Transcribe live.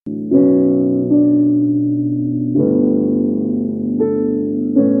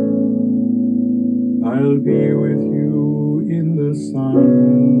I'll be with you in the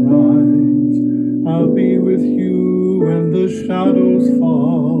sunrise. I'll be with you when the shadows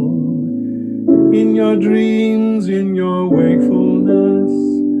fall. In your dreams, in your wakefulness,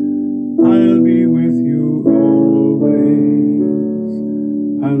 I'll be with you always.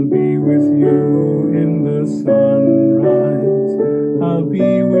 I'll be with you in the sunrise. I'll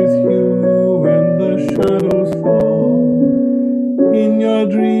be with you when the shadows fall. In your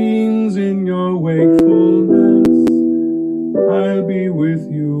dreams, in your wakefulness, I'll be with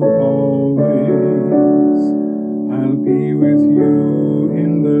you always. I'll be with you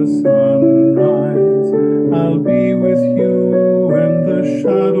in the sunrise. I'll be with you when the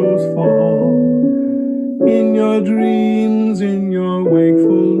shadows fall. In your dreams, in your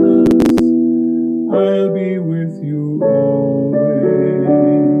wakefulness, I'll be with you always.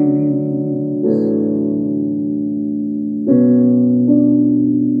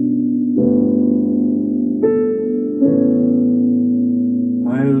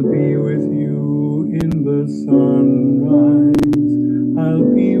 I'll be with you in the sunrise. I'll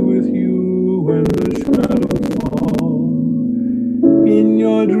be with you when the shadows fall. In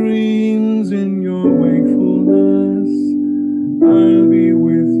your dreams, in your wakefulness, I'll be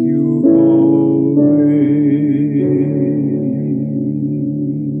with you always.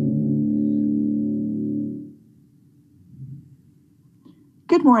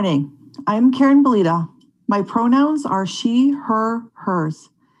 Good morning. I'm Karen Belita. My pronouns are she, her, hers,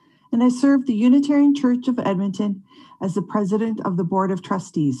 and I serve the Unitarian Church of Edmonton as the president of the Board of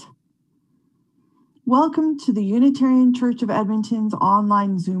Trustees. Welcome to the Unitarian Church of Edmonton's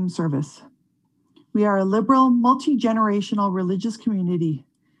online Zoom service. We are a liberal, multi-generational religious community.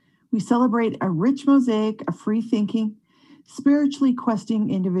 We celebrate a rich mosaic of free-thinking, spiritually questing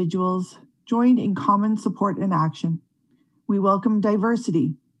individuals joined in common support and action. We welcome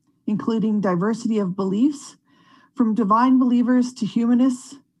diversity, including diversity of beliefs, from divine believers to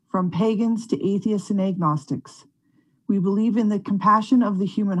humanists, from pagans to atheists and agnostics. We believe in the compassion of the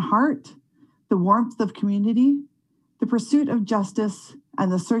human heart, the warmth of community, the pursuit of justice,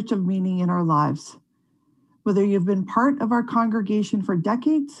 and the search of meaning in our lives. Whether you've been part of our congregation for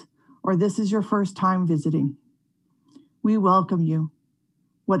decades or this is your first time visiting, we welcome you.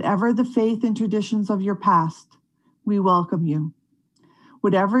 Whatever the faith and traditions of your past, we welcome you.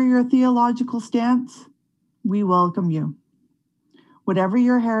 Whatever your theological stance, we welcome you. Whatever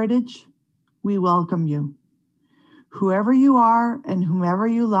your heritage, we welcome you. Whoever you are and whomever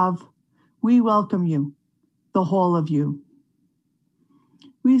you love, we welcome you, the whole of you.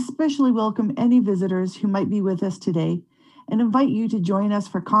 We especially welcome any visitors who might be with us today and invite you to join us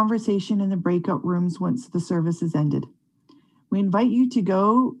for conversation in the breakout rooms once the service is ended. We invite you to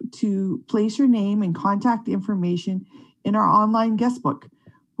go to place your name and contact information in our online guest book,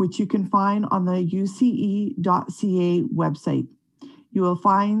 which you can find on the uce.ca website. You will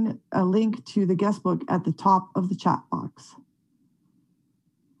find a link to the guest book at the top of the chat box.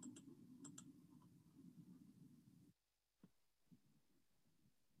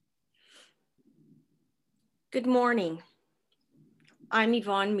 Good morning. I'm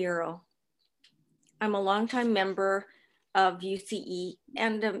Yvonne Muro. I'm a longtime member of UCE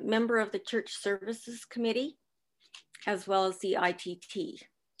and a member of the Church Services Committee, as well as the ITT.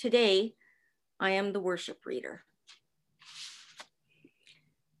 Today, I am the worship reader.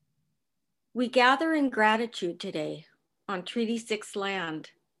 We gather in gratitude today on Treaty 6 land.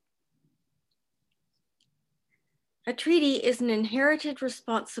 A treaty is an inherited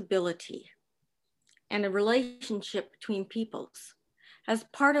responsibility and a relationship between peoples. As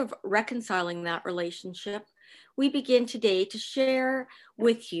part of reconciling that relationship, we begin today to share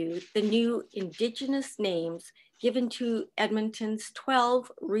with you the new Indigenous names given to Edmonton's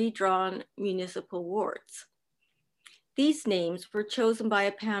 12 redrawn municipal wards. These names were chosen by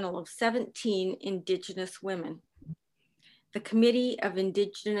a panel of 17 Indigenous women, the Committee of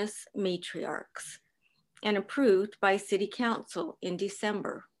Indigenous Matriarchs, and approved by City Council in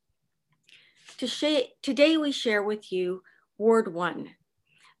December. Today we share with you Ward 1,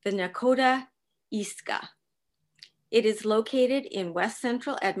 the Nakota Iska. It is located in West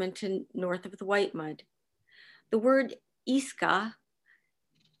Central Edmonton, north of the Whitemud. The word Iska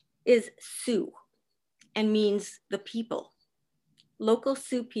is Sioux and means the people. Local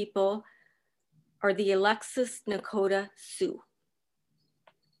Sioux people are the Alexis Nakota Sioux.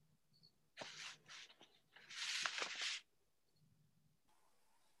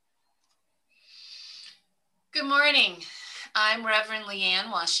 Good morning. I'm Reverend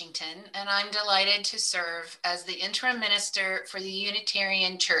Leanne Washington, and I'm delighted to serve as the interim minister for the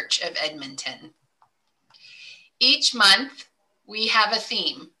Unitarian Church of Edmonton. Each month, we have a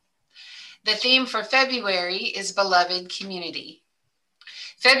theme. The theme for February is Beloved Community.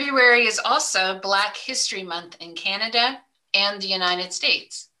 February is also Black History Month in Canada and the United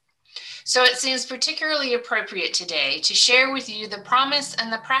States. So it seems particularly appropriate today to share with you the Promise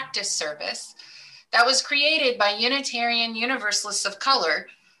and the Practice service that was created by Unitarian Universalists of color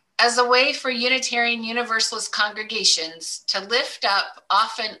as a way for Unitarian Universalist congregations to lift up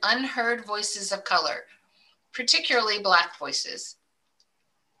often unheard voices of color, particularly Black voices.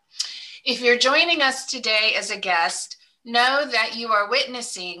 If you're joining us today as a guest, know that you are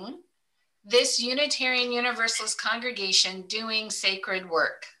witnessing this Unitarian Universalist congregation doing sacred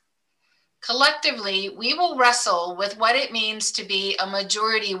work. Collectively, we will wrestle with what it means to be a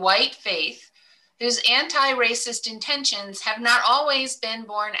majority white faith whose anti-racist intentions have not always been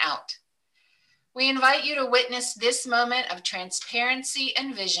borne out. We invite you to witness this moment of transparency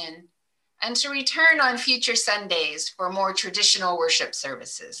and vision and to return on future Sundays for more traditional worship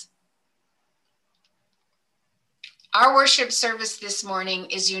services. Our worship service this morning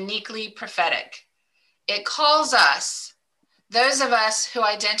is uniquely prophetic. It calls us, those of us who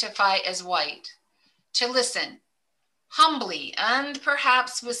identify as white, to listen humbly and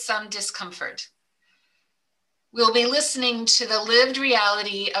perhaps with some discomfort. We'll be listening to the lived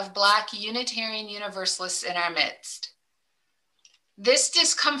reality of Black Unitarian Universalists in our midst. This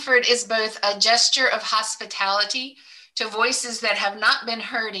discomfort is both a gesture of hospitality to voices that have not been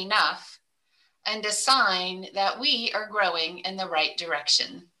heard enough and a sign that we are growing in the right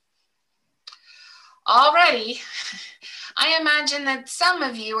direction. Already, I imagine that some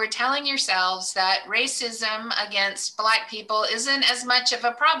of you are telling yourselves that racism against Black people isn't as much of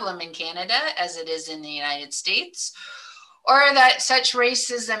a problem in Canada as it is in the United States, or that such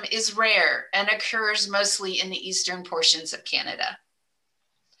racism is rare and occurs mostly in the eastern portions of Canada.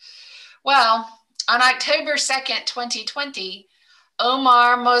 Well, on October 2nd, 2020,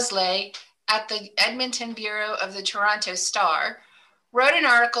 Omar Mosley at the Edmonton Bureau of the Toronto Star wrote an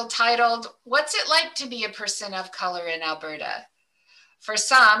article titled, "What's it like to be a person of color in Alberta?" For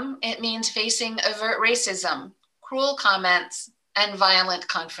some, it means facing overt racism, cruel comments, and violent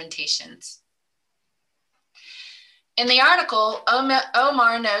confrontations. In the article,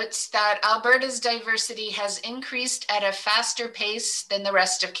 Omar notes that Alberta's diversity has increased at a faster pace than the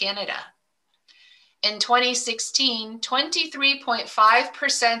rest of Canada. In 2016,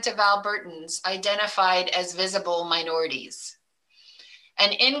 23.5% of Albertans identified as visible minorities,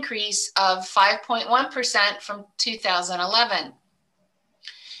 an increase of 5.1% from 2011.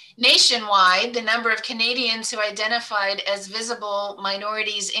 Nationwide, the number of Canadians who identified as visible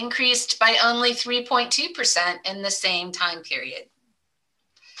minorities increased by only 3.2% in the same time period.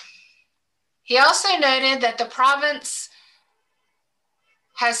 He also noted that the province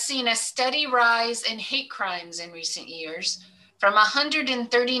has seen a steady rise in hate crimes in recent years, from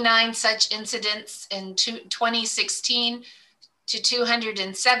 139 such incidents in 2016 to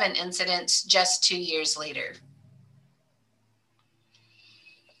 207 incidents just 2 years later.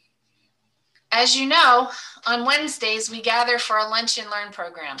 As you know, on Wednesdays, we gather for a Lunch and Learn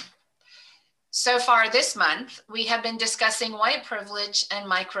program. So far this month, we have been discussing white privilege and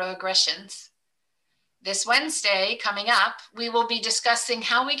microaggressions. This Wednesday, coming up, we will be discussing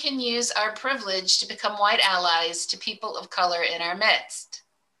how we can use our privilege to become white allies to people of color in our midst.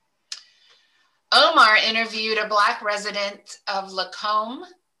 Omar interviewed a Black resident of Lacombe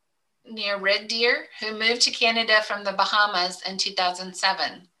near Red Deer who moved to Canada from the Bahamas in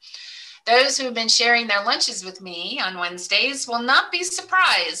 2007. Those who have been sharing their lunches with me on Wednesdays will not be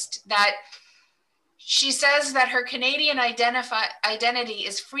surprised that she says that her Canadian identity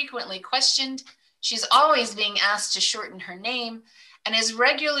is frequently questioned. She's always being asked to shorten her name and is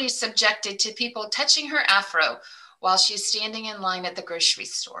regularly subjected to people touching her afro while she's standing in line at the grocery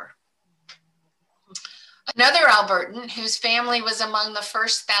store. Another Albertan whose family was among the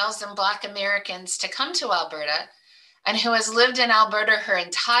first 1,000 Black Americans to come to Alberta and who has lived in Alberta her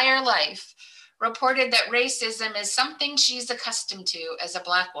entire life reported that racism is something she's accustomed to as a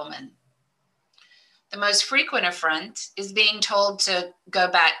Black woman. The most frequent affront is being told to go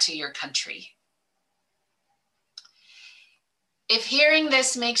back to your country. If hearing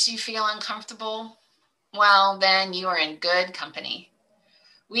this makes you feel uncomfortable, well, then you are in good company.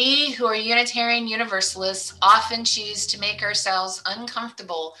 We who are Unitarian Universalists often choose to make ourselves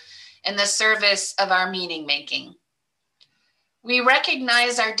uncomfortable in the service of our meaning making. We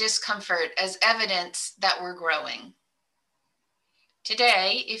recognize our discomfort as evidence that we're growing.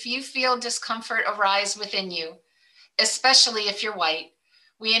 Today, if you feel discomfort arise within you, especially if you're white,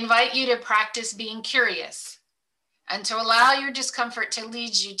 we invite you to practice being curious and to allow your discomfort to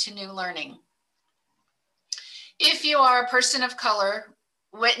lead you to new learning. If you are a person of color,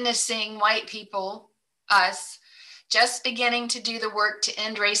 witnessing white people, us, just beginning to do the work to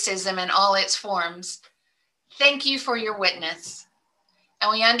end racism in all its forms, thank you for your witness.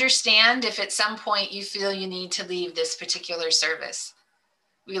 And we understand if at some point you feel you need to leave this particular service.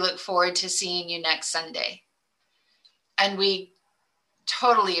 We look forward to seeing you next Sunday. And we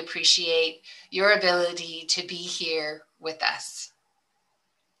totally appreciate your ability to be here with us.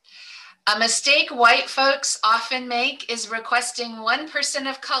 A mistake white folks often make is requesting one person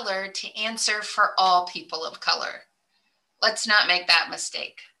of color to answer for all people of color. Let's not make that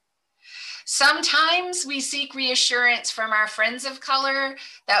mistake. Sometimes we seek reassurance from our friends of color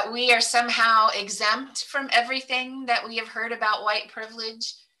that we are somehow exempt from everything that we have heard about white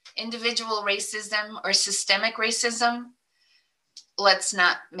privilege, individual racism, or systemic racism. Let's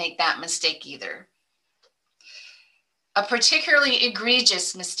not make that mistake either. A particularly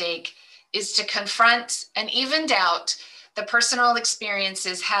egregious mistake is to confront and even doubt the personal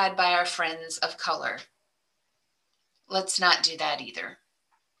experiences had by our friends of color. Let's not do that either.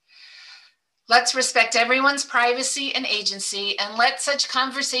 Let's respect everyone's privacy and agency and let such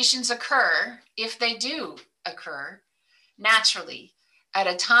conversations occur, if they do occur, naturally, at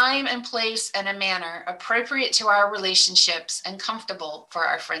a time and place and a manner appropriate to our relationships and comfortable for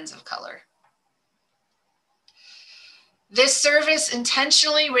our friends of color. This service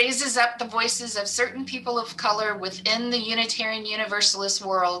intentionally raises up the voices of certain people of color within the Unitarian Universalist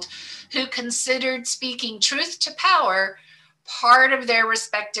world who considered speaking truth to power part of their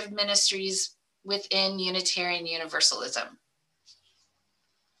respective ministries within Unitarian Universalism.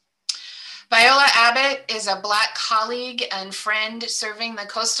 Viola Abbott is a Black colleague and friend serving the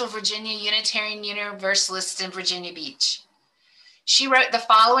Coastal Virginia Unitarian Universalists in Virginia Beach. She wrote the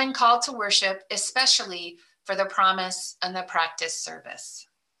following call to worship, especially for the Promise and the Practice service.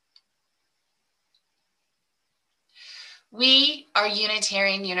 We are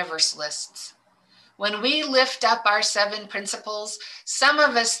Unitarian Universalists. When we lift up our 7 principles, some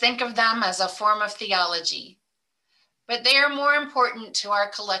of us think of them as a form of theology, but they are more important to our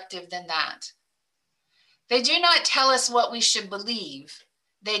collective than that. They do not tell us what we should believe.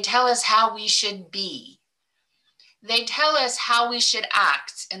 They tell us how we should be. They tell us how we should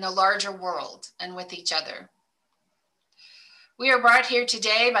act in the larger world and with each other. We are brought here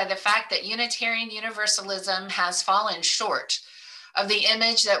today by the fact that Unitarian Universalism has fallen short of the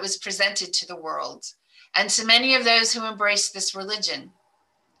image that was presented to the world and to many of those who embrace this religion.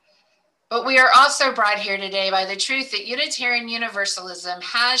 But we are also brought here today by the truth that Unitarian Universalism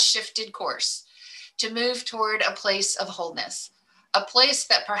has shifted course to move toward a place of wholeness, a place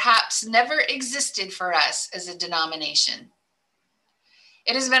that perhaps never existed for us as a denomination.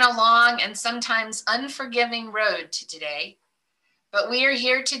 It has been a long and sometimes unforgiving road to today, but we are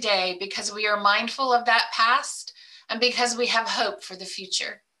here today because we are mindful of that past and because we have hope for the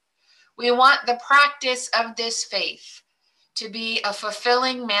future. We want the practice of this faith to be a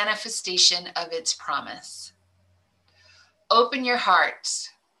fulfilling manifestation of its promise. Open your hearts.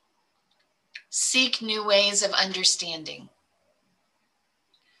 Seek new ways of understanding.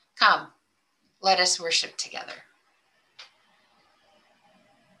 Come, let us worship together.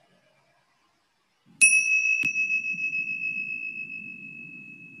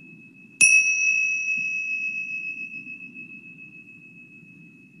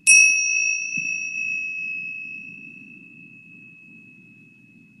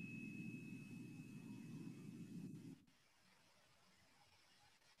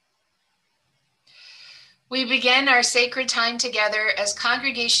 We begin our sacred time together as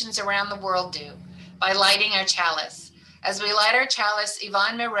congregations around the world do, by lighting our chalice. As we light our chalice,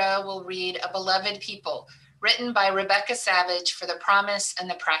 Yvonne Moreau will read A Beloved People, written by Rebecca Savage for the Promise and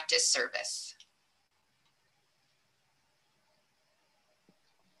the Practice service.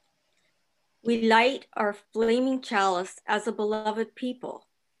 We light our flaming chalice as a beloved people,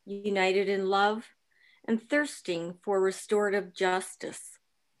 united in love and thirsting for restorative justice.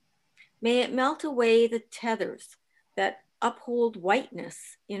 May it melt away the tethers that uphold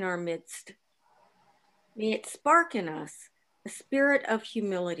whiteness in our midst. May it spark in us a spirit of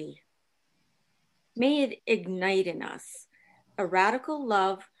humility. May it ignite in us a radical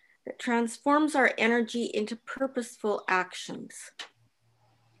love that transforms our energy into purposeful actions.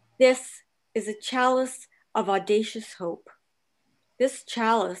 This is a chalice of audacious hope. This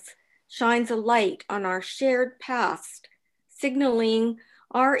chalice shines a light on our shared past, signaling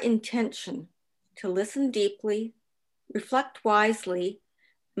our intention to listen deeply, reflect wisely,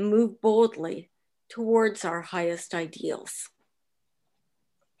 and move boldly towards our highest ideals.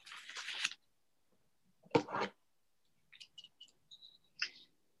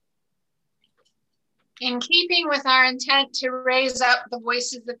 In keeping with our intent to raise up the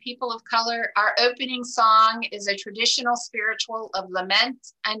voices of people of color, our opening song is a traditional spiritual of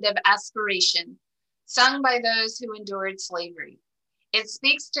lament and of aspiration, sung by those who endured slavery. It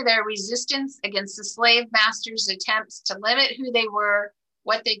speaks to their resistance against the slave masters' attempts to limit who they were,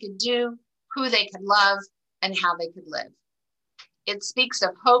 what they could do, who they could love, and how they could live. It speaks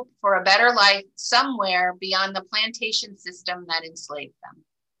of hope for a better life somewhere beyond the plantation system that enslaved them.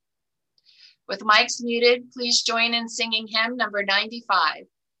 With mics muted, please join in singing hymn number 95,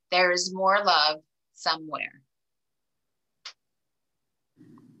 There is More Love Somewhere.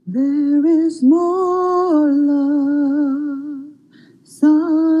 There is more love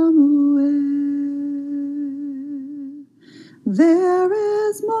somewhere. There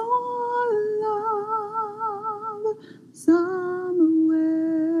is more love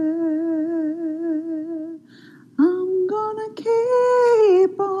somewhere. I'm gonna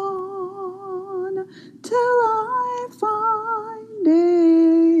keep on till I find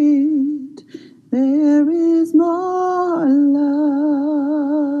it. There is more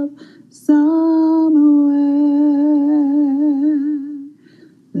love somewhere.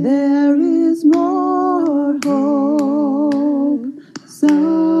 There is more hope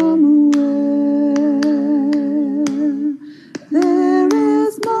somewhere. There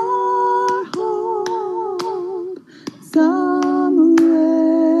is more hope somewhere.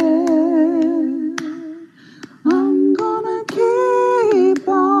 I'm gonna keep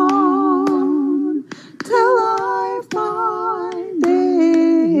on till I find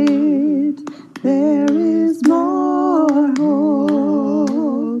it. There is more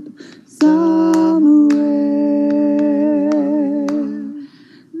hope somewhere.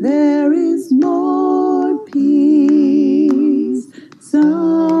 There is more peace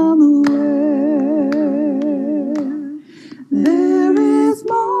somewhere. There is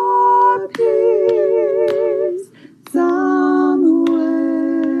more peace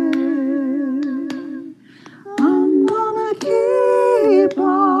somewhere. I'm gonna keep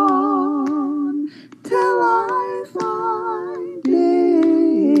on till I find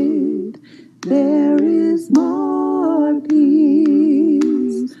it. There is more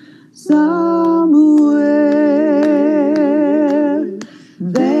peace somewhere.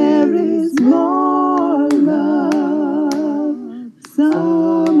 There is more love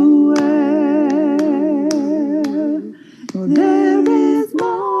somewhere. There is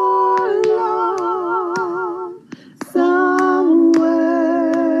more love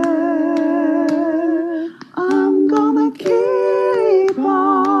somewhere. I'm gonna keep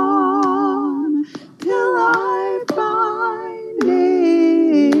on till I find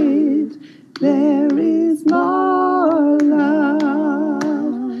it. There is more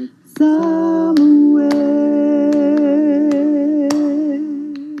love somewhere.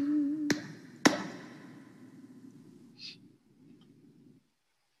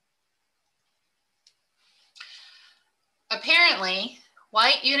 Apparently,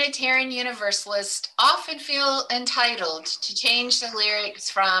 white Unitarian Universalists often feel entitled to change the lyrics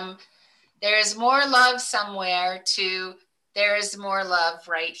from "There is more love somewhere" to "There is more love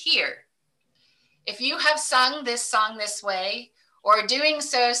right here." If you have sung this song this way, or doing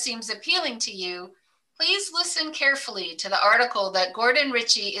so seems appealing to you, please listen carefully to the article that Gordon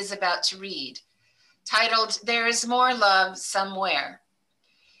Ritchie is about to read, titled "There is More Love Somewhere."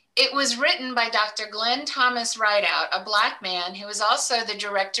 It was written by Dr. Glenn Thomas Rideout, a Black man who is also the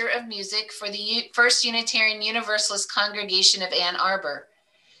director of music for the First Unitarian Universalist Congregation of Ann Arbor.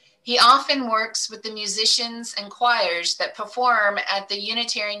 He often works with the musicians and choirs that perform at the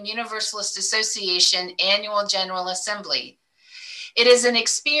Unitarian Universalist Association Annual General Assembly. It is an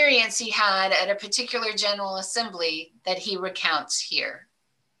experience he had at a particular General Assembly that he recounts here.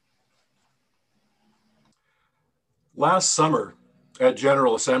 Last summer at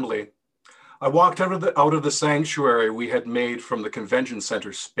General Assembly, I walked out of the sanctuary we had made from the convention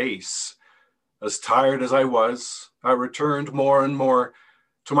center space. As tired as I was, I returned more and more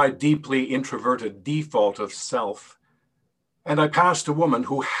to my deeply introverted default of self, and I passed a woman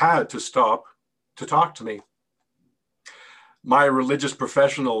who had to stop to talk to me. My religious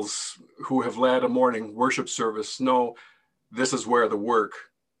professionals who have led a morning worship service know this is where the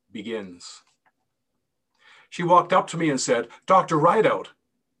work begins. She walked up to me and said, "Dr. Rideout."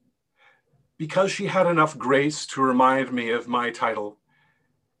 Because she had enough grace to remind me of my title,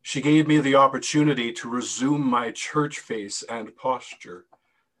 she gave me the opportunity to resume my church face and posture.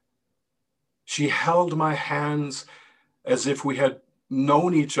 She held my hands as if we had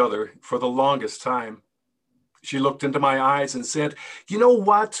known each other for the longest time. She looked into my eyes and said, "You know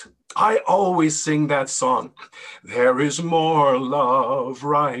what? I always sing that song. There is more love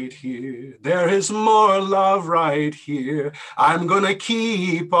right here. There is more love right here. I'm gonna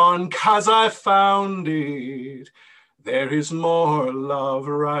keep on 'cause I found it. There is more love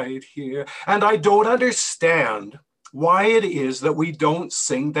right here." And I don't understand why it is that we don't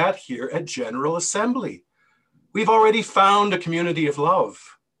sing that here at General Assembly. We've already found a community of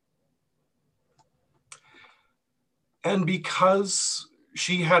love. And because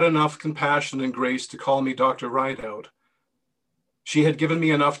she had enough compassion and grace to call me Dr. Rideout, she had given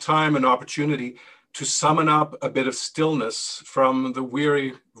me enough time and opportunity to summon up a bit of stillness from the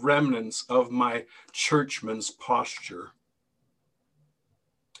weary remnants of my churchman's posture.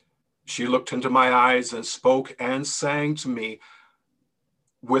 She looked into my eyes and spoke and sang to me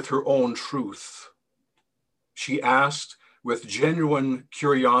with her own truth. She asked with genuine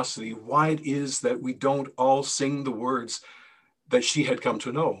curiosity why it is that we don't all sing the words that she had come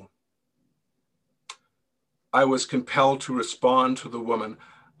to know. I was compelled to respond to the woman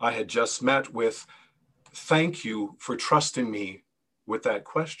I had just met with, "Thank you for trusting me with that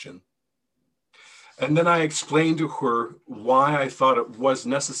question." And then I explained to her why I thought it was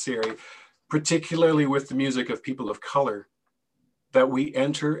necessary, particularly with the music of people of color, that we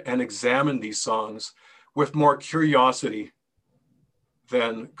enter and examine these songs with more curiosity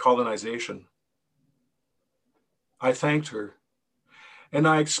than colonization. I thanked her, and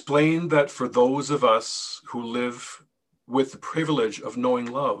I explained that for those of us who live with the privilege of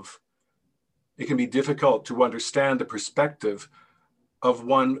knowing love, it can be difficult to understand the perspective of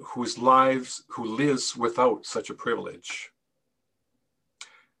one who lives without such a privilege.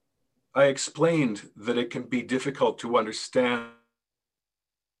 I explained that it can be difficult to understand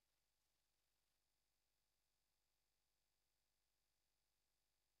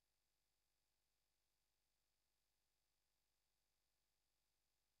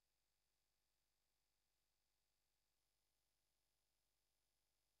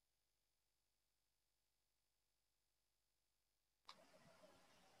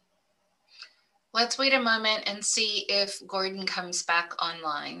Let's wait a moment and see if Gordon comes back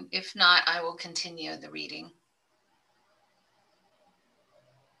online. If not, I will continue the reading.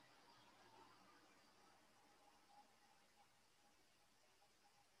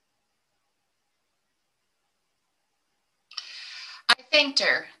 I thanked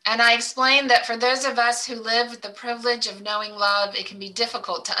her, and I explained that for those of us who live with the privilege of knowing love, it can be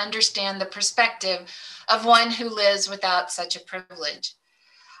difficult to understand the perspective of one who lives without such a privilege.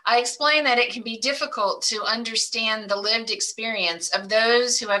 I explained that it can be difficult to understand the lived experience of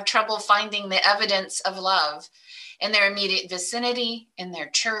those who have trouble finding the evidence of love in their immediate vicinity, in their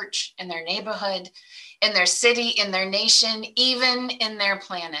church, in their neighborhood, in their city, in their nation, even in their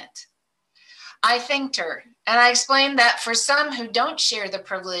planet. I thanked her, and I explained that for some who don't share the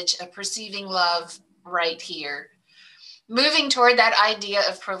privilege of perceiving love right here, moving toward that idea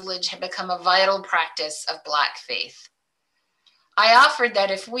of privilege had become a vital practice of Black faith. I offered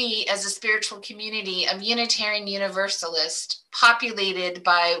that if we, as a spiritual community of Unitarian Universalists, populated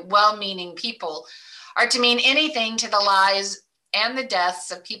by well-meaning people, are to mean anything to the lives and the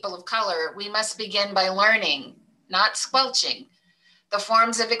deaths of people of color, we must begin by learning, not squelching, the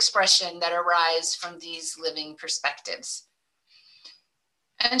forms of expression that arise from these living perspectives.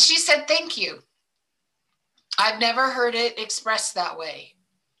 And she said, "Thank you. I've never heard it expressed that way.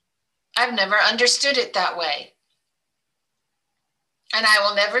 I've never understood it that way. And I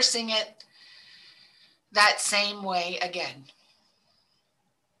will never sing it that same way again."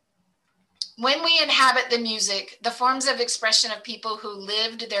 When we inhabit the music, the forms of expression of people who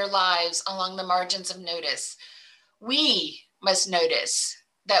lived their lives along the margins of notice, we must notice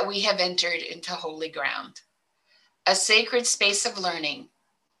that we have entered into holy ground, a sacred space of learning,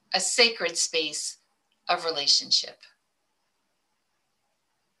 a sacred space of relationship.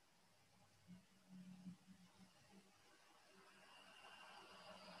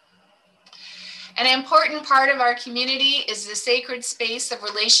 An important part of our community is the sacred space of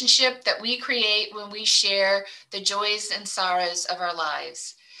relationship that we create when we share the joys and sorrows of our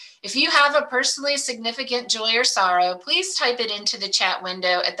lives. If you have a personally significant joy or sorrow, please type it into the chat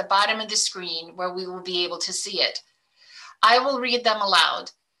window at the bottom of the screen where we will be able to see it. I will read them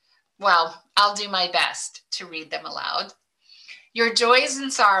aloud. Well, I'll do my best to read them aloud. Your joys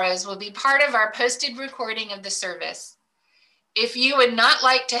and sorrows will be part of our posted recording of the service. If you would not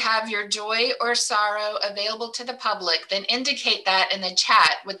like to have your joy or sorrow available to the public, then indicate that in the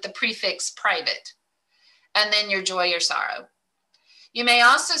chat with the prefix private, and then your joy or sorrow. You may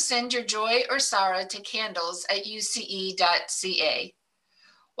also send your joy or sorrow to candles@uce.ca.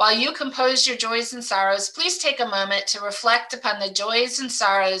 While you compose your joys and sorrows, please take a moment to reflect upon the joys and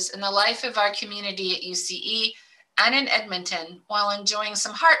sorrows in the life of our community at UCE and in Edmonton while enjoying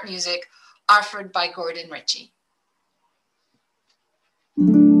some harp music offered by Gordon Ritchie.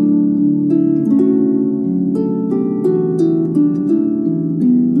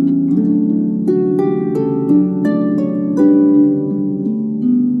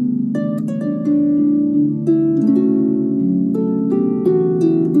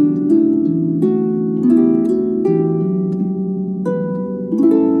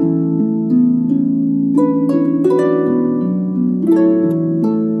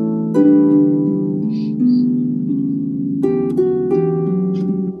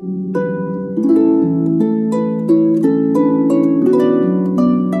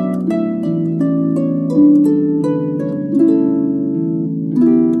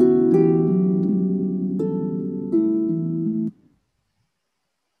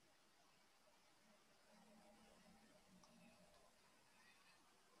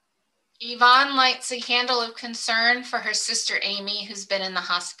 Yvonne lights a candle of concern for her sister Amy, who's been in the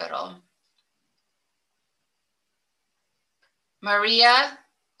hospital. Maria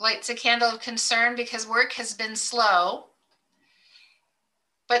lights a candle of concern because work has been slow,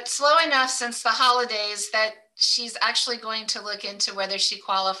 but slow enough since the holidays that she's actually going to look into whether she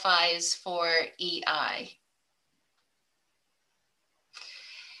qualifies for EI.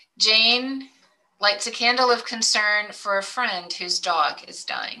 Jane lights a candle of concern for a friend whose dog is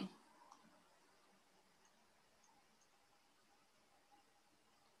dying.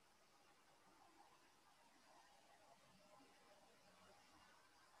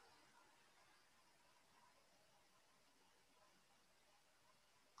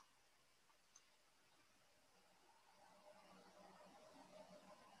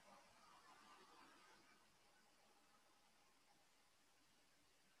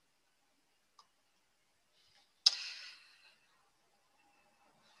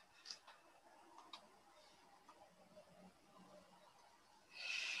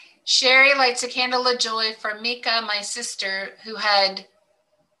 Sherry lights a candle of joy for Mika, my sister, who had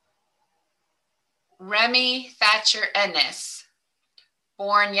Remy Thatcher Ennis,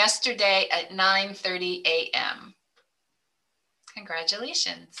 born yesterday at 9:30 a.m.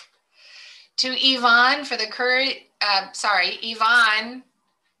 Congratulations. To Yvonne for the courage, Yvonne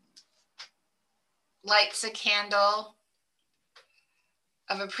lights a candle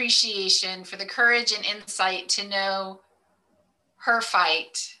of appreciation for the courage and insight to know her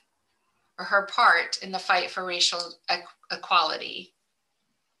fight, or her part in the fight for racial equality.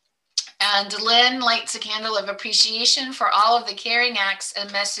 And Lynn lights a candle of appreciation for all of the caring acts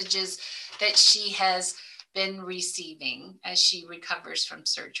and messages that she has been receiving as she recovers from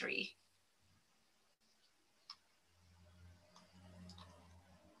surgery.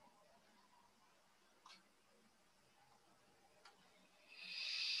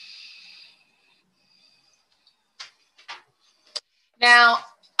 Now,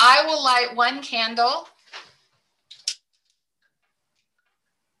 I will light one candle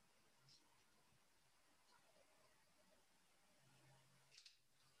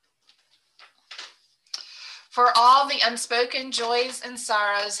for all the unspoken joys and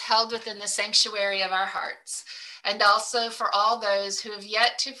sorrows held within the sanctuary of our hearts, and also for all those who have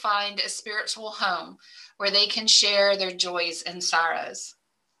yet to find a spiritual home where they can share their joys and sorrows.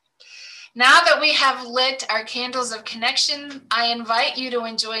 Now that we have lit our candles of connection, I invite you to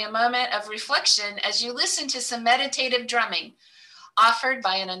enjoy a moment of reflection as you listen to some meditative drumming offered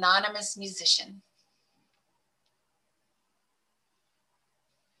by an anonymous musician.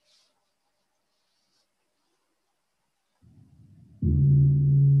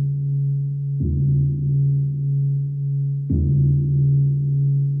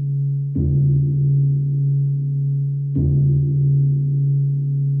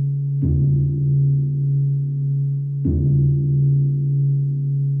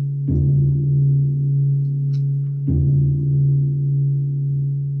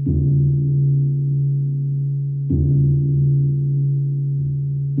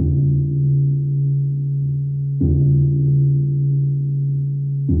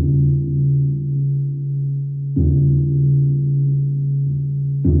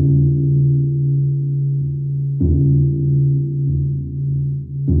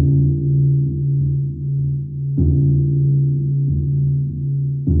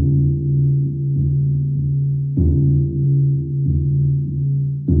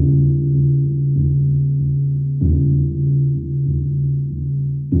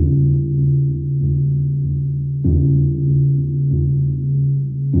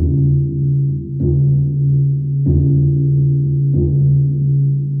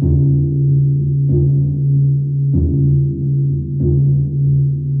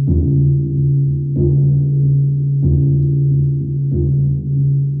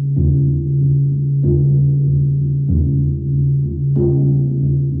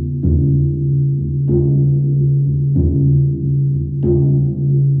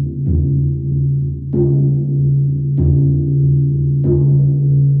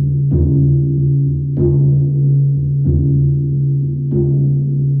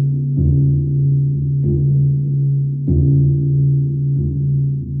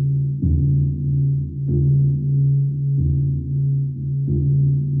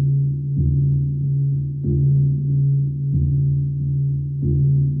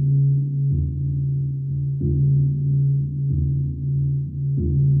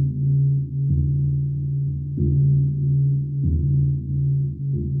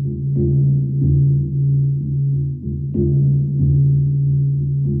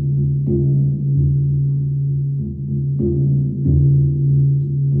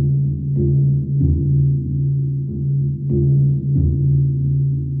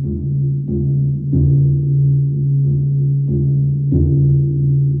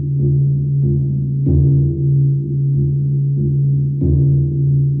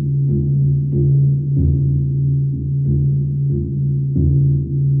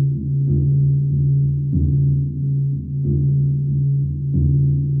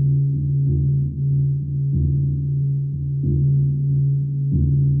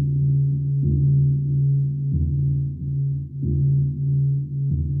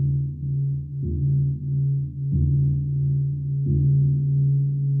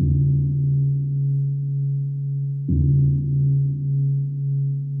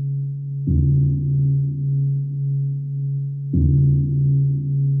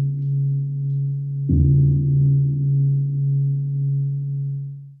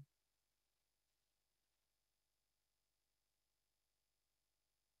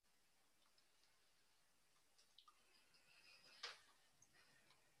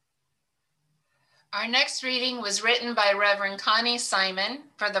 Our next reading was written by Reverend Connie Simon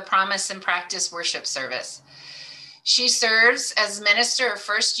for the Promise and Practice worship service. She serves as minister of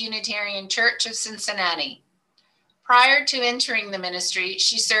First Unitarian Church of Cincinnati. Prior to entering the ministry,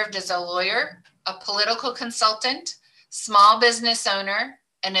 she served as a lawyer, a political consultant, small business owner,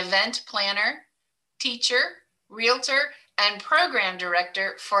 an event planner, teacher, realtor, and program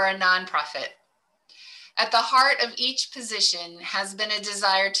director for a nonprofit. At the heart of each position has been a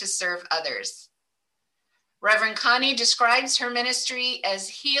desire to serve others. Reverend Connie describes her ministry as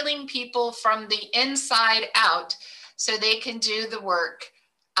healing people from the inside out so they can do the work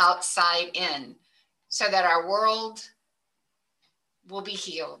outside in, so that our world will be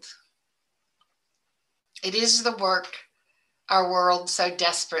healed. It is the work our world so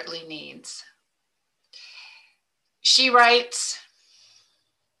desperately needs. She writes,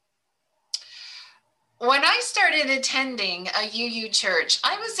 when I started attending a UU church,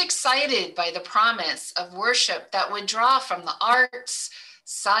 I was excited by the promise of worship that would draw from the arts,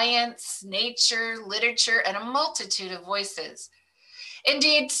 science, nature, literature, and a multitude of voices.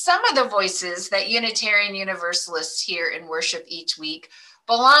 Indeed, some of the voices that Unitarian Universalists hear in worship each week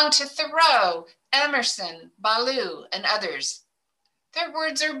belong to Thoreau, Emerson, Ballou, and others. Their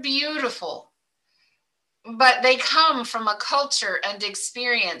words are beautiful, but they come from a culture and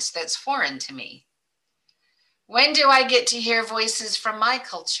experience that's foreign to me. When do I get to hear voices from my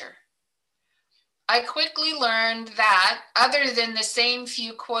culture? I quickly learned that, other than the same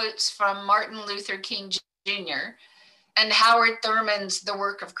few quotes from Martin Luther King Jr. and Howard Thurman's The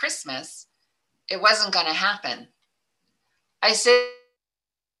Work of Christmas, it wasn't going to happen. I sit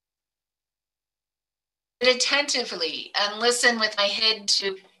attentively and listen with my head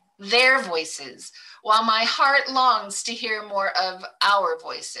to their voices, while my heart longs to hear more of our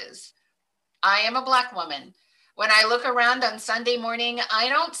voices. I am a Black woman. When I look around on Sunday morning, I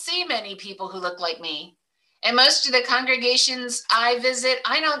don't see many people who look like me. In most of the congregations I visit,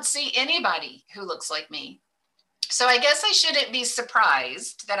 I don't see anybody who looks like me. So I guess I shouldn't be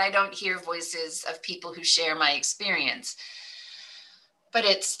surprised that I don't hear voices of people who share my experience. But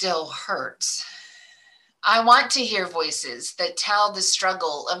it still hurts. I want to hear voices that tell the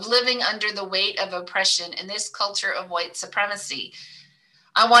struggle of living under the weight of oppression in this culture of white supremacy.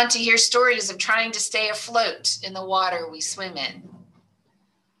 I want to hear stories of trying to stay afloat in the water we swim in.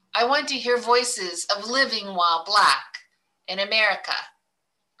 I want to hear voices of living while Black in America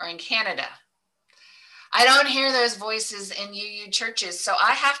or in Canada. I don't hear those voices in UU churches, so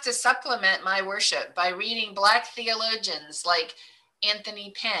I have to supplement my worship by reading Black theologians like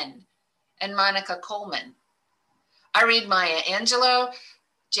Anthony Penn and Monica Coleman. I read Maya Angelou,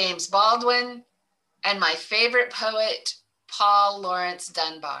 James Baldwin, and my favorite poet, Paul Laurence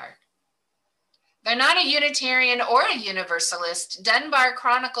Dunbar. Though not a Unitarian or a Universalist, Dunbar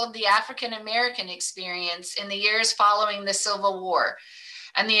chronicled the African American experience in the years following the Civil War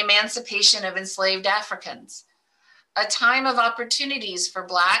and the emancipation of enslaved Africans, a time of opportunities for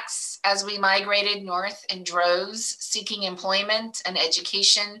Blacks as we migrated north in droves, seeking employment and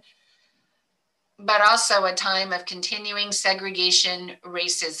education, but also a time of continuing segregation,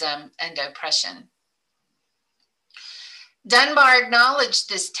 racism, and oppression. Dunbar acknowledged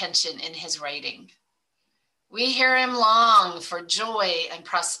this tension in his writing. We hear him long for joy and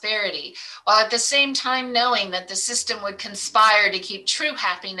prosperity, while at the same time knowing that the system would conspire to keep true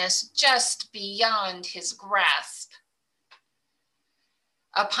happiness just beyond his grasp.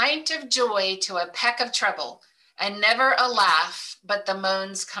 A pint of joy to a peck of trouble, and never a laugh, but the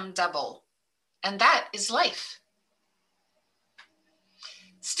moans come double. And that is life.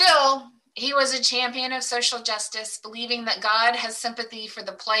 Still, he was a champion of social justice, believing that God has sympathy for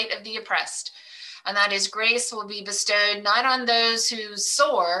the plight of the oppressed, and that his grace will be bestowed not on those who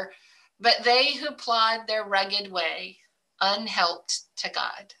soar, but they who plod their rugged way, unhelped to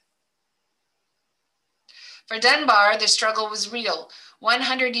God. For Dunbar, the struggle was real.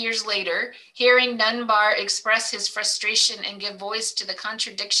 100 years later, hearing Dunbar express his frustration and give voice to the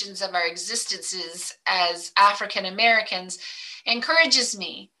contradictions of our existences as African Americans encourages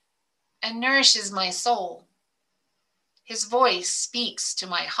me and nourishes my soul. His voice speaks to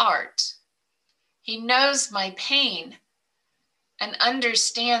my heart. He knows my pain and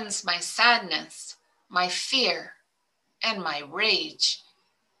understands my sadness, my fear, and my rage.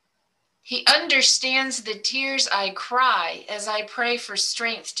 He understands the tears I cry as I pray for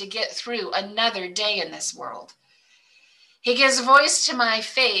strength to get through another day in this world. He gives voice to my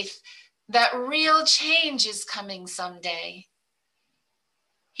faith that real change is coming someday.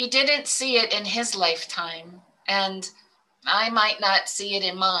 He didn't see it in his lifetime, and I might not see it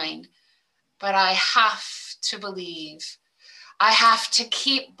in mine, but I have to believe. I have to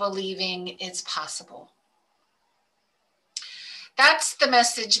keep believing it's possible. That's the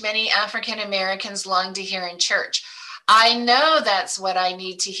message many African Americans long to hear in church. I know that's what I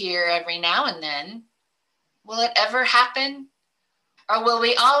need to hear every now and then. Will it ever happen? Or will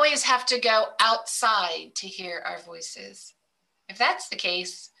we always have to go outside to hear our voices? If that's the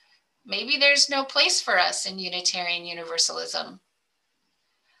case, maybe there's no place for us in Unitarian Universalism.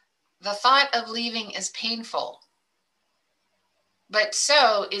 The thought of leaving is painful, but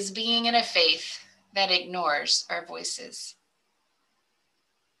so is being in a faith that ignores our voices.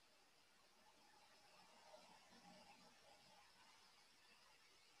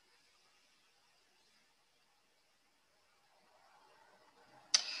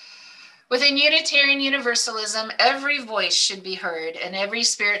 Within Unitarian Universalism, every voice should be heard and every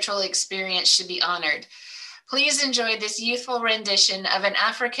spiritual experience should be honored. Please enjoy this youthful rendition of an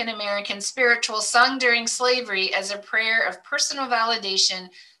African American spiritual sung during slavery as a prayer of personal validation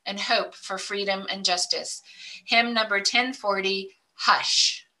and hope for freedom and justice. Hymn number 1040,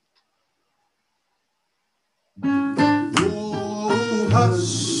 Hush. Oh,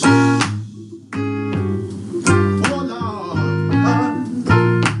 hush. Oh, Lord.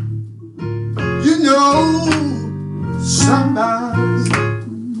 You know, somebody's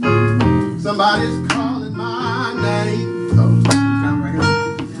calling my name. Oh, right here.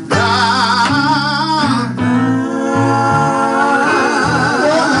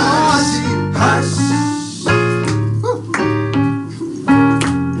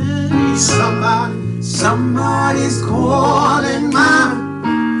 Somebody's calling my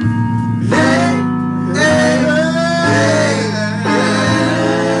name.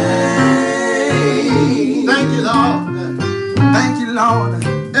 Thank you, Lord. Thank you, Lord.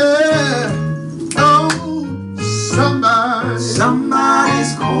 Oh,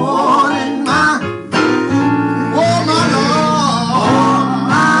 somebody's calling my. Oh, my Lord. Oh,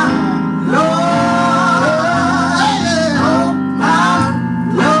 my Lord. Oh, my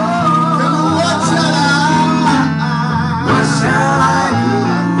Lord. What shall I do?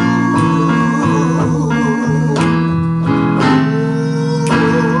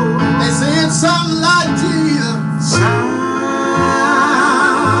 They saying something like Jesus. Sounds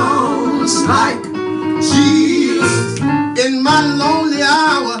like Jesus. In my lonely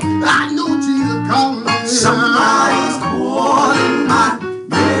hour, I know Jesus calling me. Somebody's calling my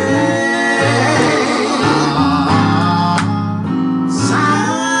name. Sounds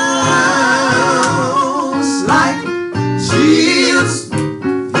like Jesus.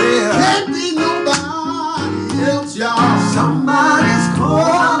 There can't be nobody else, y'all. Somebody's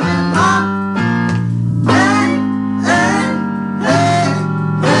calling my name. Hey, hey,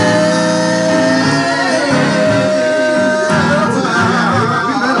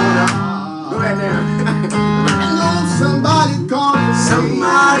 Go ahead now. I know somebody's calling.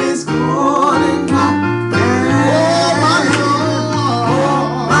 Somebody's calling my name. Oh, my Lord.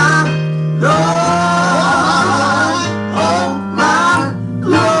 Oh, my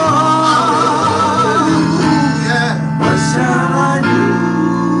Lord. Yeah. What shall I do?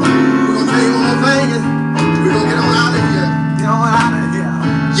 We're gonna tell you one more thing. We're gonna get on out of here. Get on out of here.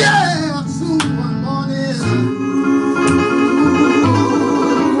 Yeah. Soon one morning.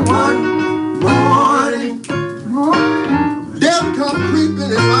 Death come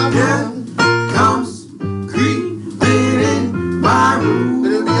creeping in my room. Comes creeping in my room.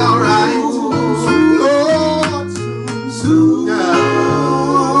 But it'll be alright. Lord, soon.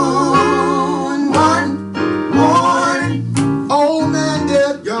 One morning, old man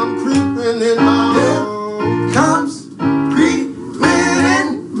death come creeping in my room. Comes creeping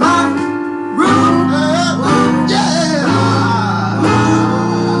in my room. Yeah.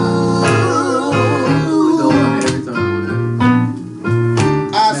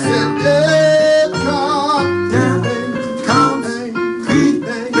 I said, death comes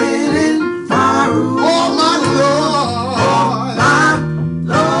creeping in my room. Oh, my Lord.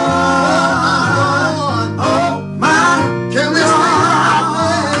 Oh, my. Can we sing?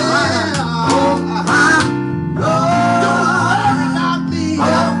 Oh, my Lord. Don't worry about me.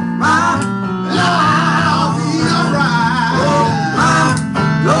 Oh, my Lord. I'll be alright. Oh, my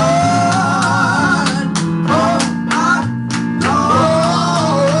Lord. Oh, my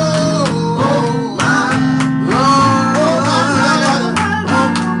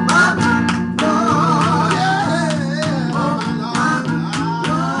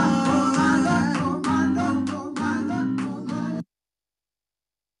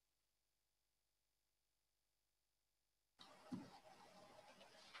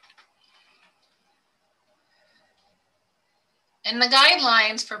In the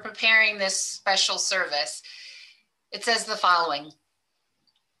guidelines for preparing this special service, It says the following: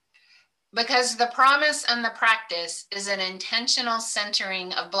 because the promise and the practice is an intentional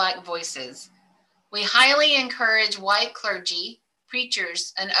centering of Black voices, we highly encourage white clergy,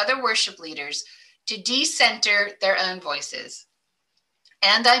 preachers, and other worship leaders to decenter their own voices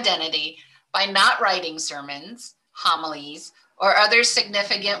and identity by not writing sermons, homilies, or other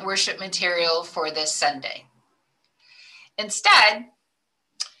significant worship material for this Sunday. Instead,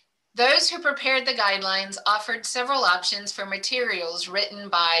 those who prepared the guidelines offered several options for materials written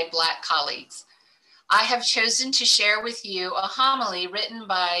by Black colleagues. I have chosen to share with you a homily written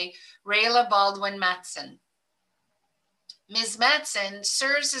by Rayla Baldwin Matson. Ms. Matson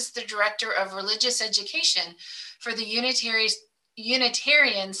serves as the Director of Religious Education for the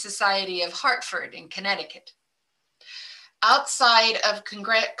Unitarian Society of Hartford in Connecticut. Outside of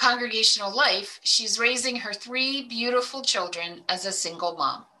congregational life, she's raising her 3 beautiful children as a single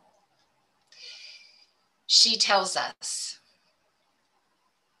mom. She tells us,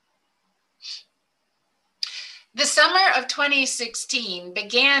 the summer of 2016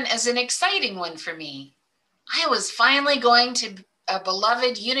 began as an exciting one for me. I was finally going to a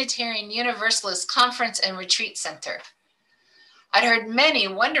beloved Unitarian Universalist conference and retreat center. I'd heard many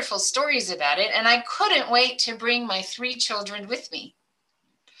wonderful stories about it, and I couldn't wait to bring my 3 children with me.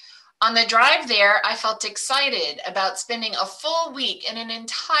 On the drive there, I felt excited about spending a full week in an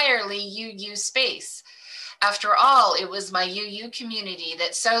entirely UU space. After all, it was my UU community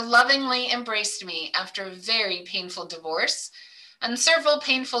that so lovingly embraced me after a very painful divorce and several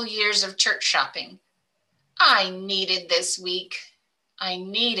painful years of church shopping. I needed this week. I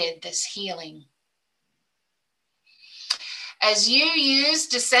needed this healing. As UUs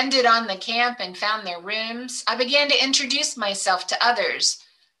descended on the camp and found their rooms, I began to introduce myself to others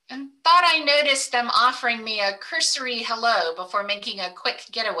and thought I noticed them offering me a cursory hello before making a quick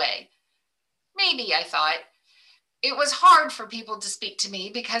getaway. Maybe, I thought, it was hard for people to speak to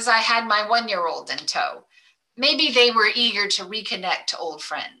me because I had my 1-year-old in tow. Maybe they were eager to reconnect to old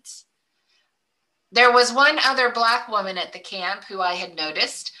friends. There was one other Black woman at the camp who I had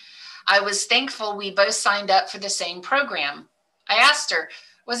noticed. I was thankful we both signed up for the same program. I asked her,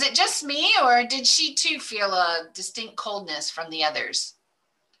 was it just me, or did she too feel a distinct coldness from the others?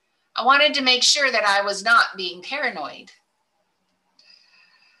 I wanted to make sure that I was not being paranoid.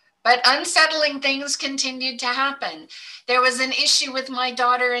 But unsettling things continued to happen. There was an issue with my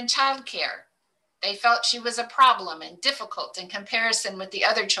daughter in childcare. They felt she was a problem and difficult in comparison with the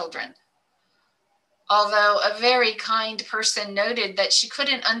other children. Although a very kind person noted that she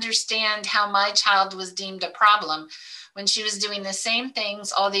couldn't understand how my child was deemed a problem when she was doing the same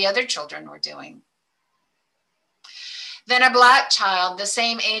things all the other children were doing. Then a Black child, the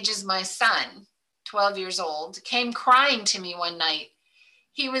same age as my son, 12 years old, came crying to me one night.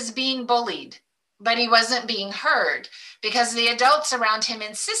 He was being bullied, but he wasn't being heard because the adults around him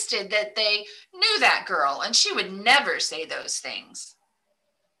insisted that they knew that girl and she would never say those things.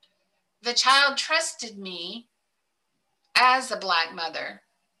 The child trusted me as a Black mother.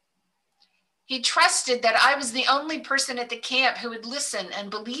 He trusted that I was the only person at the camp who would listen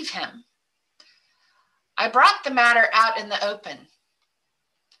and believe him. I brought the matter out in the open.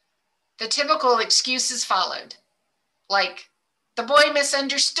 The typical excuses followed, like, the boy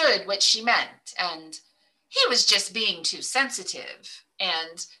misunderstood what she meant, and he was just being too sensitive,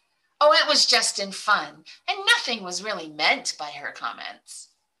 and, oh, it was just in fun, and nothing was really meant by her comments.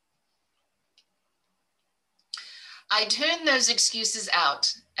 I tuned those excuses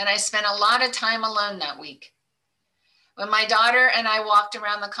out, and I spent a lot of time alone that week. When my daughter and I walked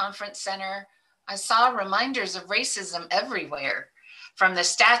around the conference center, I saw reminders of racism everywhere, from the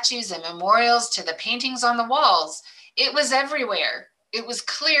statues and memorials to the paintings on the walls. It was everywhere. It was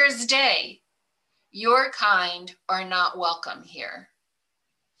clear as day. Your kind are not welcome here.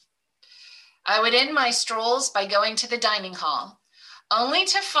 I would end my strolls by going to the dining hall, only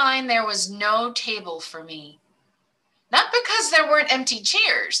to find there was no table for me. Not because there weren't empty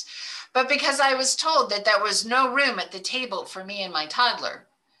chairs, but because I was told that there was no room at the table for me and my toddler.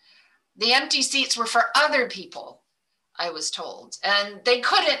 The empty seats were for other people, I was told, and they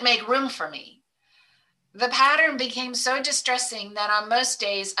couldn't make room for me. The pattern became so distressing that on most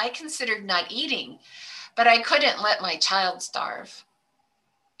days I considered not eating, but I couldn't let my child starve.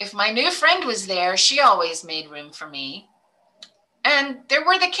 If my new friend was there, she always made room for me. And there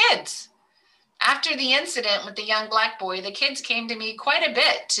were the kids. After the incident with the young Black boy, the kids came to me quite a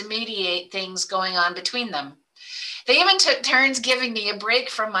bit to mediate things going on between them. They even took turns giving me a break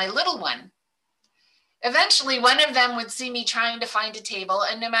from my little one. Eventually, one of them would see me trying to find a table,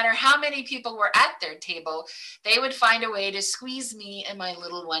 and no matter how many people were at their table, they would find a way to squeeze me and my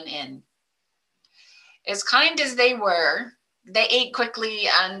little one in. As kind as they were, they ate quickly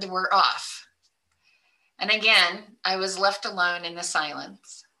and were off. And again, I was left alone in the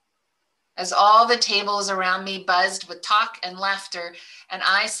silence, as all the tables around me buzzed with talk and laughter, and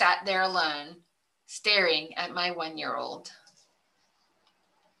I sat there alone, staring at my 1-year-old.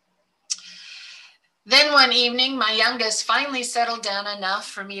 Then one evening, my youngest finally settled down enough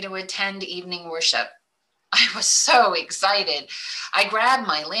for me to attend evening worship. I was so excited. I grabbed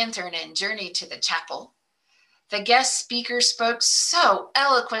my lantern and journeyed to the chapel. The guest speaker spoke so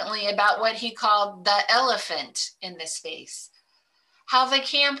eloquently about what he called the elephant in the space, how the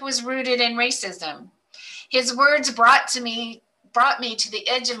camp was rooted in racism. His words brought me to the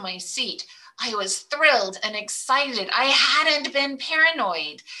edge of my seat. I was thrilled and excited. I hadn't been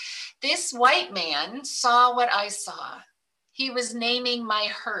paranoid. This white man saw what I saw. He was naming my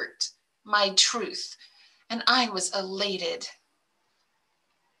hurt, my truth, and I was elated.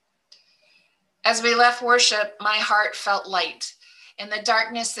 As we left worship, my heart felt light. In the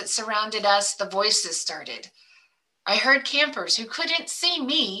darkness that surrounded us, the voices started. I heard campers who couldn't see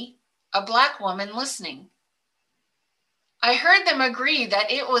me, a Black woman, listening. I heard them agree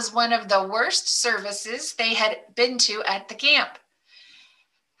that it was one of the worst services they had been to at the camp,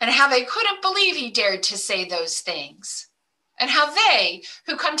 and how they couldn't believe he dared to say those things, and how they,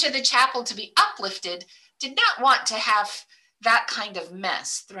 who come to the chapel to be uplifted, did not want to have that kind of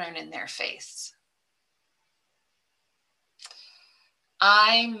mess thrown in their face.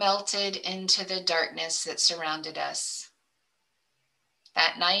 I melted into the darkness that surrounded us.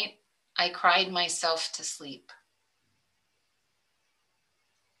 That night, I cried myself to sleep.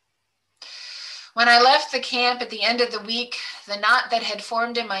 When I left the camp at the end of the week, the knot that had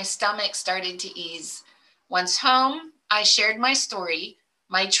formed in my stomach started to ease. Once home, I shared my story,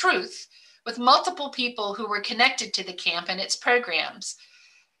 my truth, with multiple people who were connected to the camp and its programs.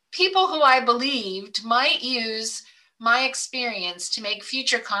 People who I believed might use my experience to make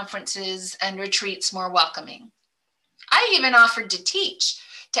future conferences and retreats more welcoming. I even offered to teach,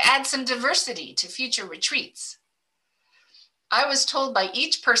 to add some diversity to future retreats. I was told by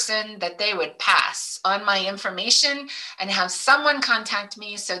each person that they would pass on my information and have someone contact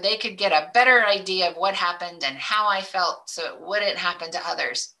me so they could get a better idea of what happened and how I felt so it wouldn't happen to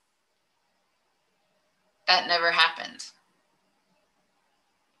others. That never happened.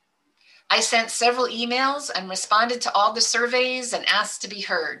 I sent several emails and responded to all the surveys and asked to be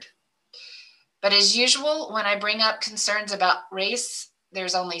heard. But as usual, when I bring up concerns about race,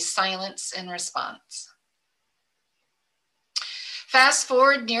 there's only silence in response. Fast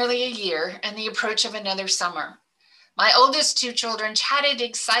forward nearly a year and the approach of another summer. My oldest 2 children chatted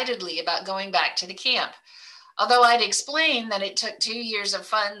excitedly about going back to the camp. Although I'd explained that it took 2 years of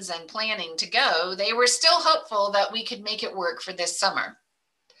funds and planning to go, they were still hopeful that we could make it work for this summer.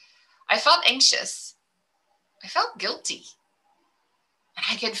 I felt anxious. I felt guilty. And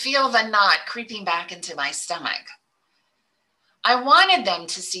I could feel the knot creeping back into my stomach. I wanted them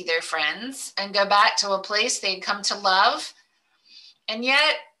to see their friends and go back to a place they'd come to love. And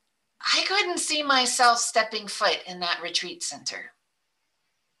yet, I couldn't see myself stepping foot in that retreat center.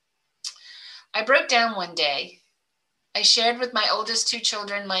 I broke down one day. I shared with my oldest 2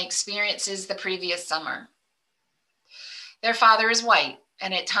 children my experiences the previous summer. Their father is white,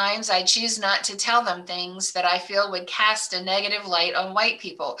 and at times I choose not to tell them things that I feel would cast a negative light on white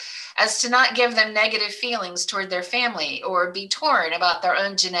people, as to not give them negative feelings toward their family or be torn about their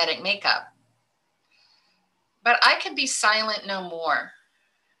own genetic makeup. But I could be silent no more.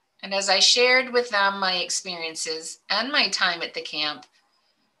 And as I shared with them my experiences and my time at the camp,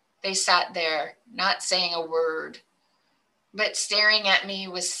 they sat there, not saying a word, but staring at me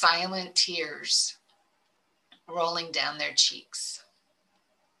with silent tears rolling down their cheeks.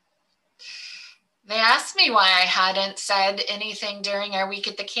 They asked me why I hadn't said anything during our week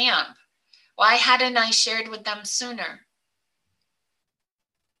at the camp. Why hadn't I shared with them sooner?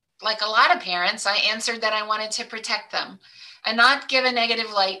 Like a lot of parents, I answered that I wanted to protect them and not give a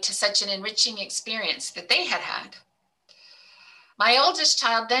negative light to such an enriching experience that they had had. My oldest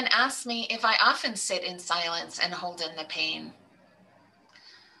child then asked me if I often sit in silence and hold in the pain.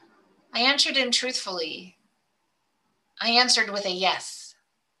 I answered him truthfully. I answered with a yes.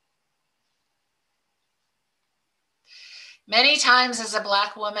 Many times as a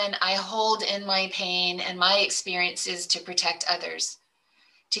Black woman, I hold in my pain and my experiences to protect others,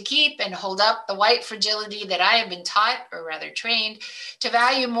 to keep and hold up the white fragility that I have been taught, or rather trained, to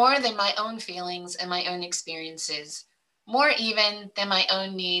value more than my own feelings and my own experiences, more even than my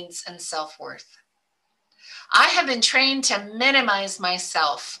own needs and self-worth. I have been trained to minimize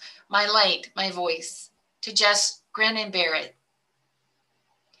myself, my light, my voice, to just grin and bear it.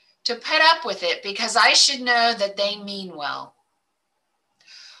 to put up with it because I should know that they mean well.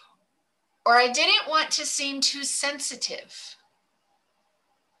 Or I didn't want to seem too sensitive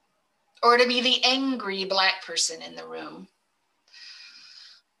or to be the angry Black person in the room.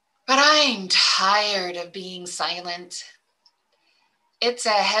 But I'm tired of being silent. It's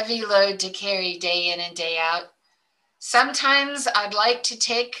a heavy load to carry day in and day out. Sometimes I'd like to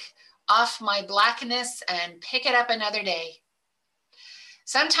take off my Blackness and pick it up another day.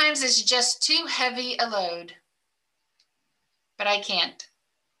 Sometimes it's just too heavy a load, but I can't.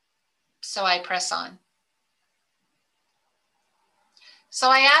 So I press on. So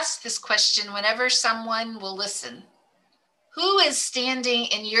I ask this question whenever someone will listen. Who is standing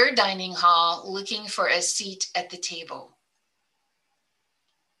in your dining hall looking for a seat at the table?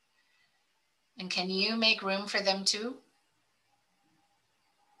 And can you make room for them too?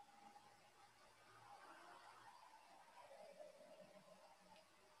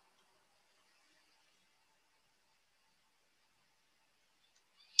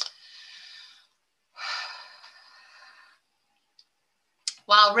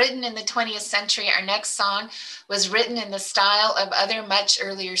 While written in the 20th century, our next song was written in the style of other much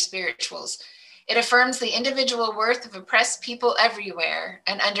earlier spirituals. It affirms the individual worth of oppressed people everywhere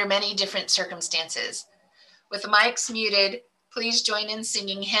and under many different circumstances. With mics muted, please join in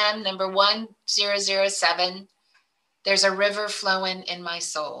singing hymn number 1007, There's a River Flowing in My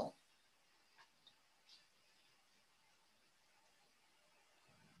Soul.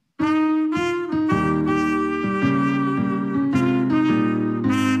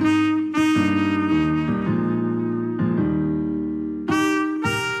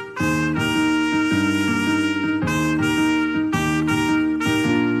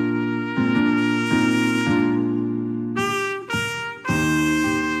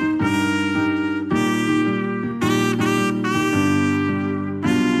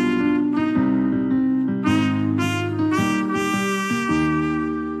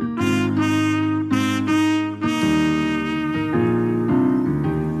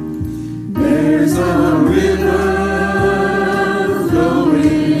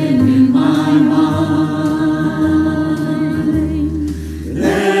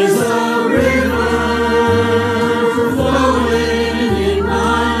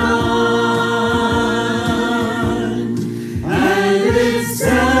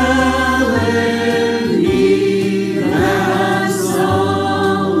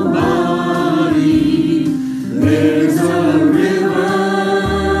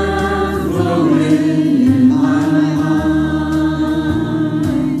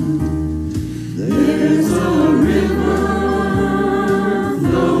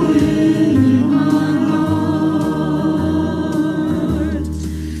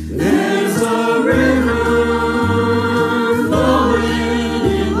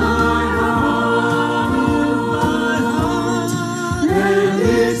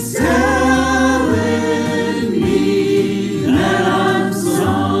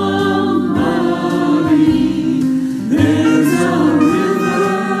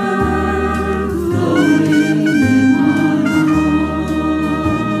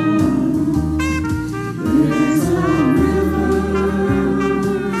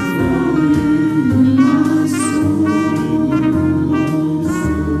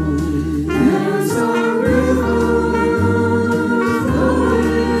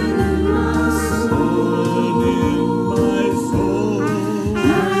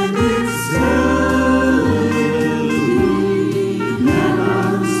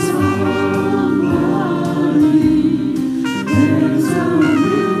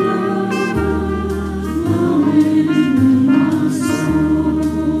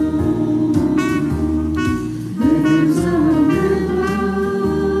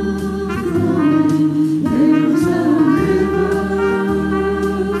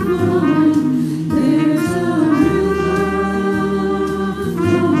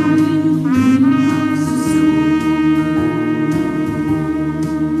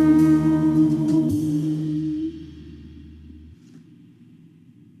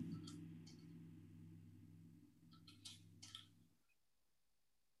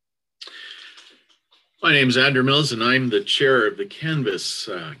 My name is Andrew Mills, and I'm the chair of the Canvas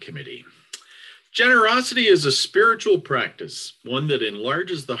Committee. Generosity is a spiritual practice, one that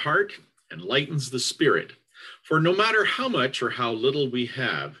enlarges the heart and lightens the spirit. For no matter how much or how little we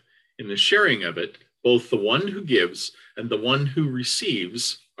have, in the sharing of it, both the one who gives and the one who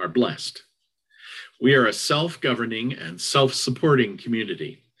receives are blessed. We are a self-governing and self-supporting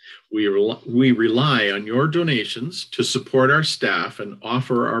community. We rely on your donations to support our staff and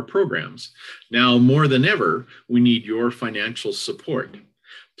offer our programs. Now more than ever, we need your financial support.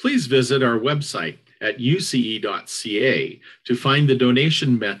 Please visit our website at uce.ca to find the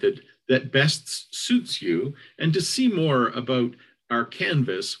donation method that best suits you and to see more about our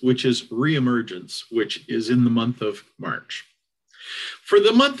canvas, which is Reemergence, which is in the month of March. For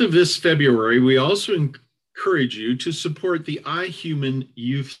the month of this February, we also encourage you to support the iHuman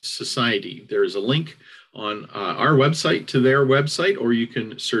Youth Society. There is a link on our website to their website, or you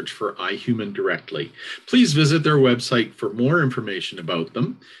can search for iHuman directly. Please visit their website for more information about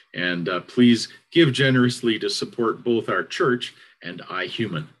them, and please give generously to support both our church and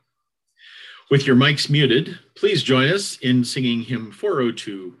iHuman. With your mics muted, please join us in singing hymn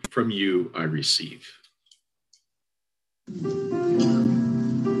 402, From You I Receive.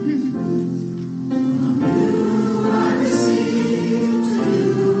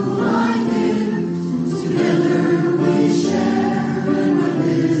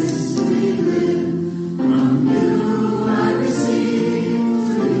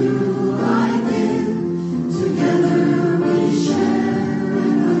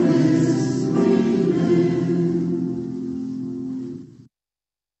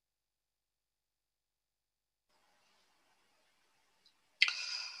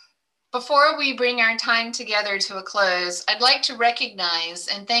 Before we bring our time together to a close, I'd like to recognize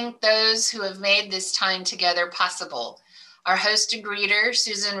and thank those who have made this time together possible. Our host and greeter,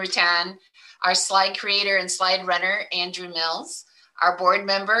 Susan Rutan, our slide creator and slide runner, Andrew Mills, our board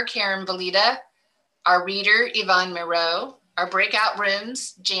member, Karen Belita, our reader, Yvonne Moreau, our breakout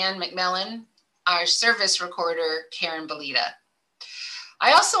rooms, Jan McMillan, our service recorder, Karen Belita.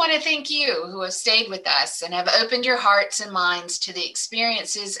 I also want to thank you who have stayed with us and have opened your hearts and minds to the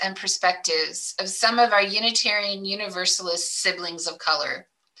experiences and perspectives of some of our Unitarian Universalist siblings of color.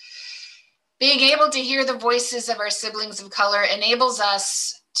 Being able to hear the voices of our siblings of color enables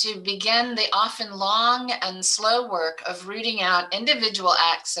us to begin the often long and slow work of rooting out individual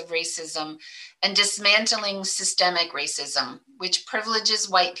acts of racism and dismantling systemic racism, which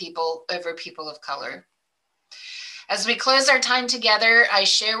privileges white people over people of color. As we close our time together, I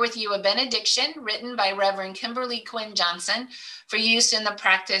share with you a benediction written by Reverend Kimberly Quinn Johnson for use in the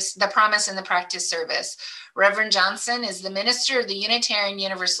Promise and the Practice service. Reverend Johnson is the minister of the Unitarian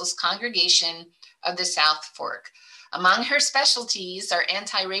Universalist Congregation of the South Fork. Among her specialties are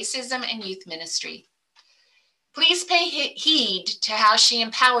anti-racism and youth ministry. Please pay heed to how she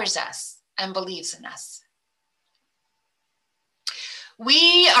empowers us and believes in us.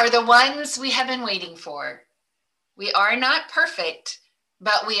 We are the ones we have been waiting for. We are not perfect,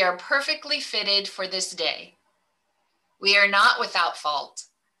 but we are perfectly fitted for this day. We are not without fault,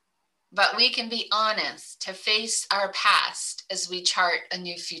 but we can be honest to face our past as we chart a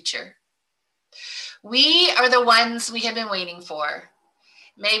new future. We are the ones we have been waiting for.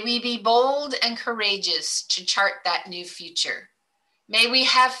 May we be bold and courageous to chart that new future. May we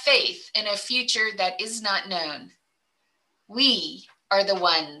have faith in a future that is not known. We are the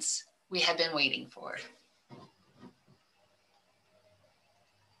ones we have been waiting for.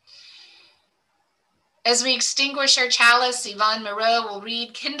 As we extinguish our chalice, Yvonne Moreau will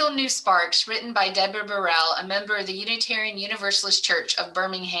read Kindle New Sparks, written by Deborah Burrell, a member of the Unitarian Universalist Church of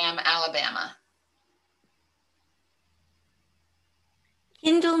Birmingham, Alabama.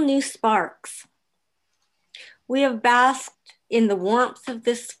 Kindle new sparks. We have basked in the warmth of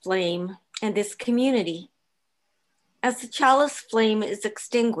this flame and this community. As the chalice flame is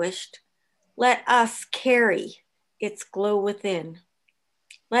extinguished, let us carry its glow within.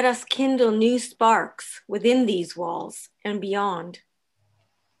 Let us kindle new sparks within these walls and beyond.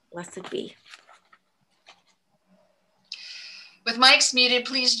 Blessed be. With mics muted,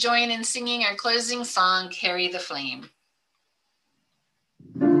 please join in singing our closing song, Carry the Flame.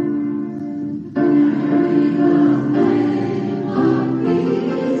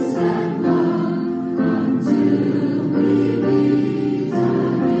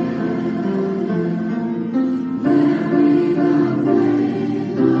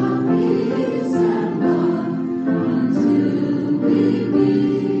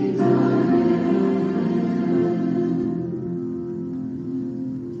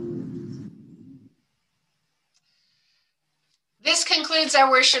 This concludes our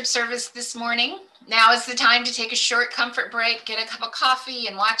worship service this morning. Now is the time to take a short comfort break, get a cup of coffee,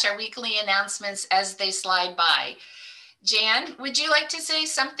 and watch our weekly announcements as they slide by. Jan, would you like to say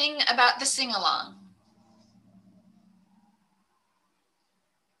something about the sing-along?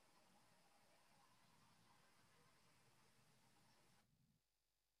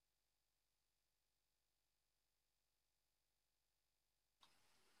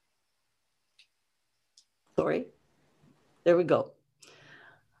 Sorry. There we go.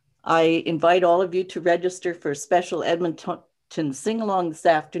 I invite all of you to register for a special Edmonton sing along this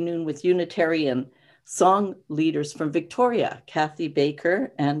afternoon with Unitarian song leaders from Victoria, Kathy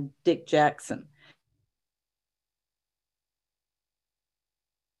Baker and Dick Jackson.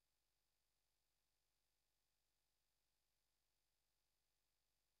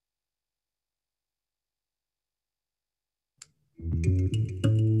 Mm-hmm.